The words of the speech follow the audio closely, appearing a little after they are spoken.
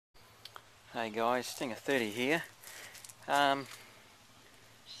Hey guys, Stinger 30 here. I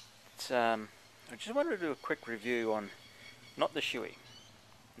just wanted to do a quick review on, not the Shoei,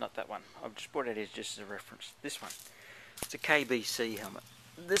 not that one. I've just brought it as just as a reference. This one. It's a KBC helmet.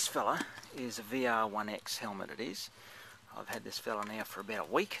 This fella is a vr-1x helmet it is. I've had this fella now for about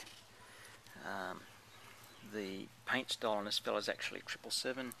a week. The paint style on this fella is actually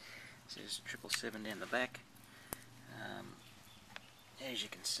 777. It says 777 down the back. As you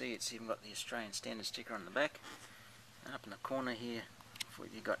can see, it's even got the Australian standard sticker on the back. And up in the corner here,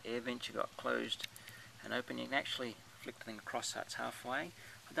 you've got air vents, you've got closed and open. You can actually flick the thing across so it's halfway.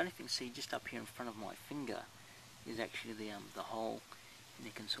 I don't know if you can see just up here in front of my finger is actually the hole, and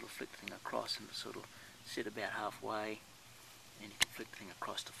you can sort of flick the thing across and sort of sit about halfway, and you can flick the thing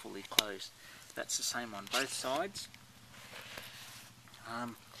across to fully closed. That's the same on both sides.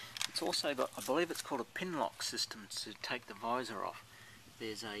 It's also got, I believe it's called a pin lock system to take the visor off.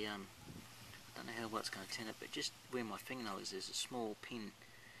 There's a, I don't know how well it's going to turn it, but just where my fingernail is, there's a small pin,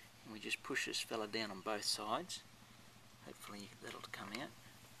 and we just push this fella down on both sides. Hopefully that'll come out.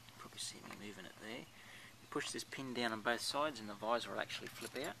 You probably see me moving it there. You push this pin down on both sides, and the visor will actually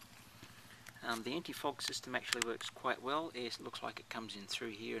flip out. The anti-fog system actually works quite well. It looks like it comes in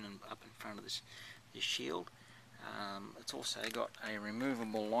through here and up in front of this shield. It's also got a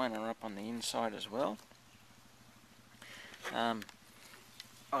removable liner up on the inside as well.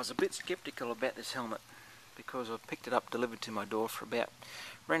 I was a bit skeptical about this helmet because I picked it up delivered to my door for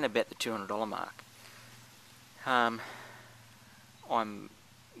around about the $200 mark. I'm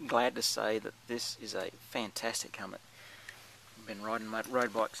glad to say that this is a fantastic helmet. I've been riding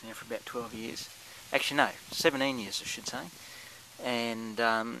road bikes now for about 12 years. Actually no, 17 years I should say. And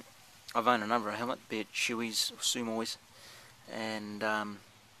I've owned a number of helmets, be it Shoeis or Sumois, and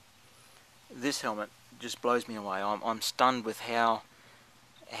this helmet just blows me away. I'm stunned with how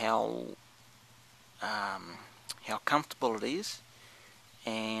comfortable it is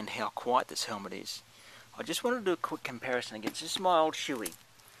and how quiet this helmet is. I just wanted to do a quick comparison against this is my old Shoei,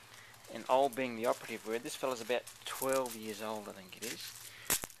 and old being the operative word. This fella's about 12 years old, I think it is.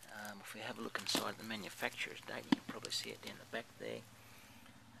 If we have a look inside the manufacturer's date, you can probably see it down the back there.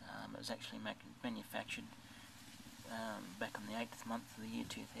 It was actually manufactured back on the 8th month of the year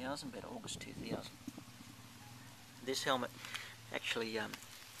 2000, about August 2000. This helmet actually,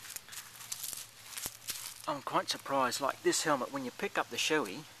 I'm quite surprised, like this helmet, when you pick up the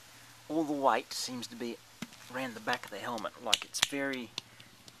Shoei, all the weight seems to be around the back of the helmet, like it's very,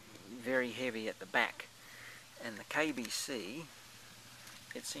 very heavy at the back. And the KBC,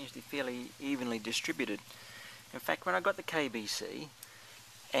 it seems to be fairly evenly distributed. In fact, when I got the KBC,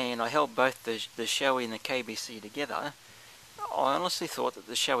 and I held both the Shoei and the KBC together, I honestly thought that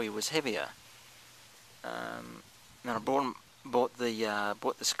the Shoei was heavier. And I bought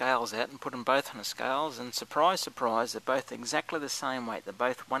the scales out and put them both on the scales, and surprise, surprise, they're both exactly the same weight. They're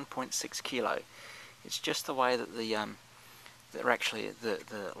both 1.6 kilo. It's just the way that they're actually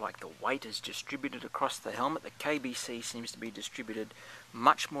the weight is distributed across the helmet. The KBC seems to be distributed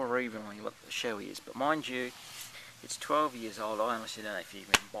much more evenly than what the Shoei is. But mind you, it's 12 years old. I honestly don't know if you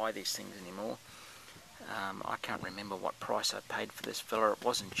can buy these things anymore. I can't remember what price I paid for this fella. It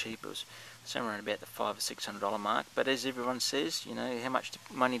wasn't cheap. It was somewhere around about the $500 or $600 mark. But as everyone says, you know, how much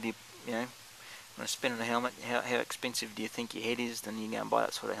money do you want to spend on a helmet? How expensive do you think your head is? Then you go and buy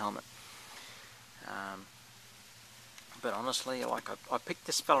that sort of helmet. But honestly, like I picked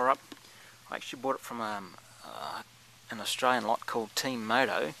this fella up. I actually bought it from an Australian lot called Team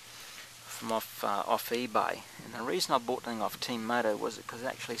Moto from off eBay. And the reason I bought the thing off Team Moto was because it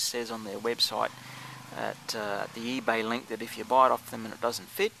actually says on their website at the eBay link that if you buy it off them and it doesn't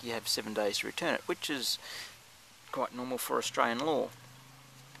fit, you have 7 days to return it, which is quite normal for Australian law.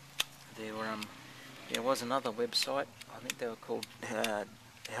 There was another website, I think they were called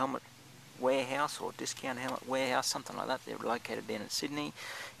Helmet Warehouse or Discount Helmet Warehouse, something like that. They're located down in Sydney.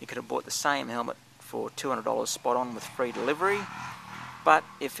 You could have bought the same helmet for $200 spot on with free delivery, but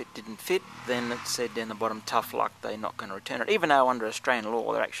if it didn't fit, then it said down the bottom, tough luck, they're not going to return it, even though under Australian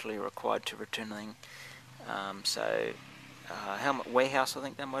law they're actually required to return the thing. Helmet Warehouse, I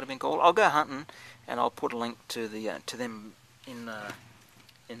think that might have been called. I'll go hunting and I'll put a link to them in the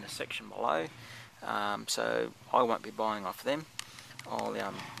section below. So I won't be buying off them.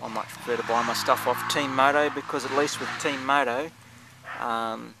 I much prefer to buy my stuff off Team Moto, because at least with Team Moto,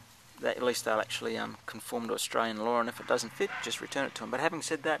 at least they'll actually conform to Australian law, and if it doesn't fit, just return it to them. But having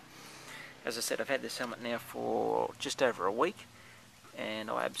said that, as I said, I've had this helmet now for just over a week, and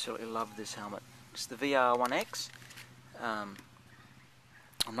I absolutely love this helmet. It's the vr-1x.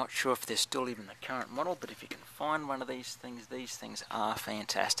 I'm not sure if they're still even the current model, but if you can find one of these things are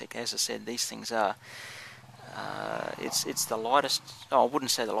fantastic. As I said, these things are, it's the lightest, oh, I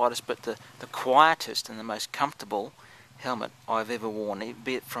wouldn't say the lightest, but the quietest and the most comfortable helmet I've ever worn,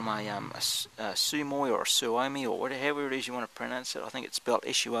 be it from a Sumoi or a Suomi or whatever it is you want to pronounce it. I think it's spelled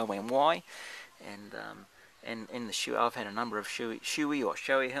S-U-O-M-Y, and in the shoe, I've had a number of Shoei or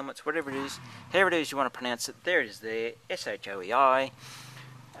Shoei helmets, whatever it is, however it is you want to pronounce it, there it is there, S-H-O-E-I.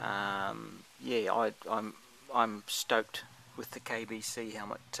 Yeah, I'm stoked with the KBC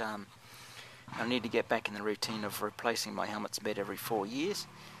helmet. I need to get back in the routine of replacing my helmets about every 4 years,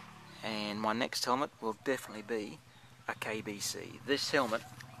 and my next helmet will definitely be a KBC. This helmet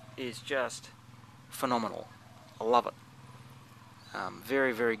is just phenomenal. I love it.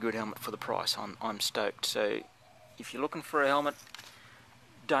 Very, very good helmet for the price. I'm stoked. So if you're looking for a helmet,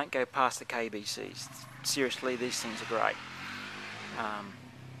 don't go past the KBCs. Seriously, these things are great.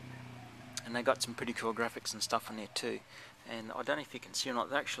 And they got some pretty cool graphics and stuff on there too. And I don't know if you can see or not,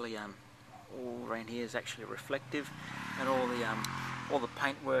 they're actually all around here is actually reflective, and all the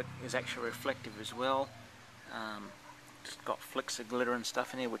paintwork is actually reflective as well. Just got flicks of glitter and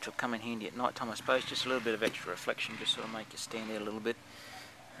stuff in here, which will come in handy at night time, I suppose. Just a little bit of extra reflection, just sort of make you stand out a little bit.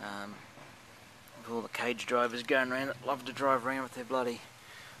 With all the cage drivers going around that love to drive around with their bloody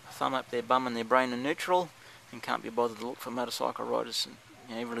thumb up their bum and their brain in neutral, and can't be bothered to look for motorcycle riders, and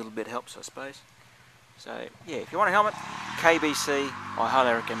you know, every little bit helps, I suppose. So yeah, if you want a helmet, KBC, I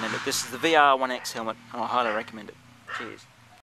highly recommend it. This is the vr-1x helmet, and I highly recommend it. Cheers.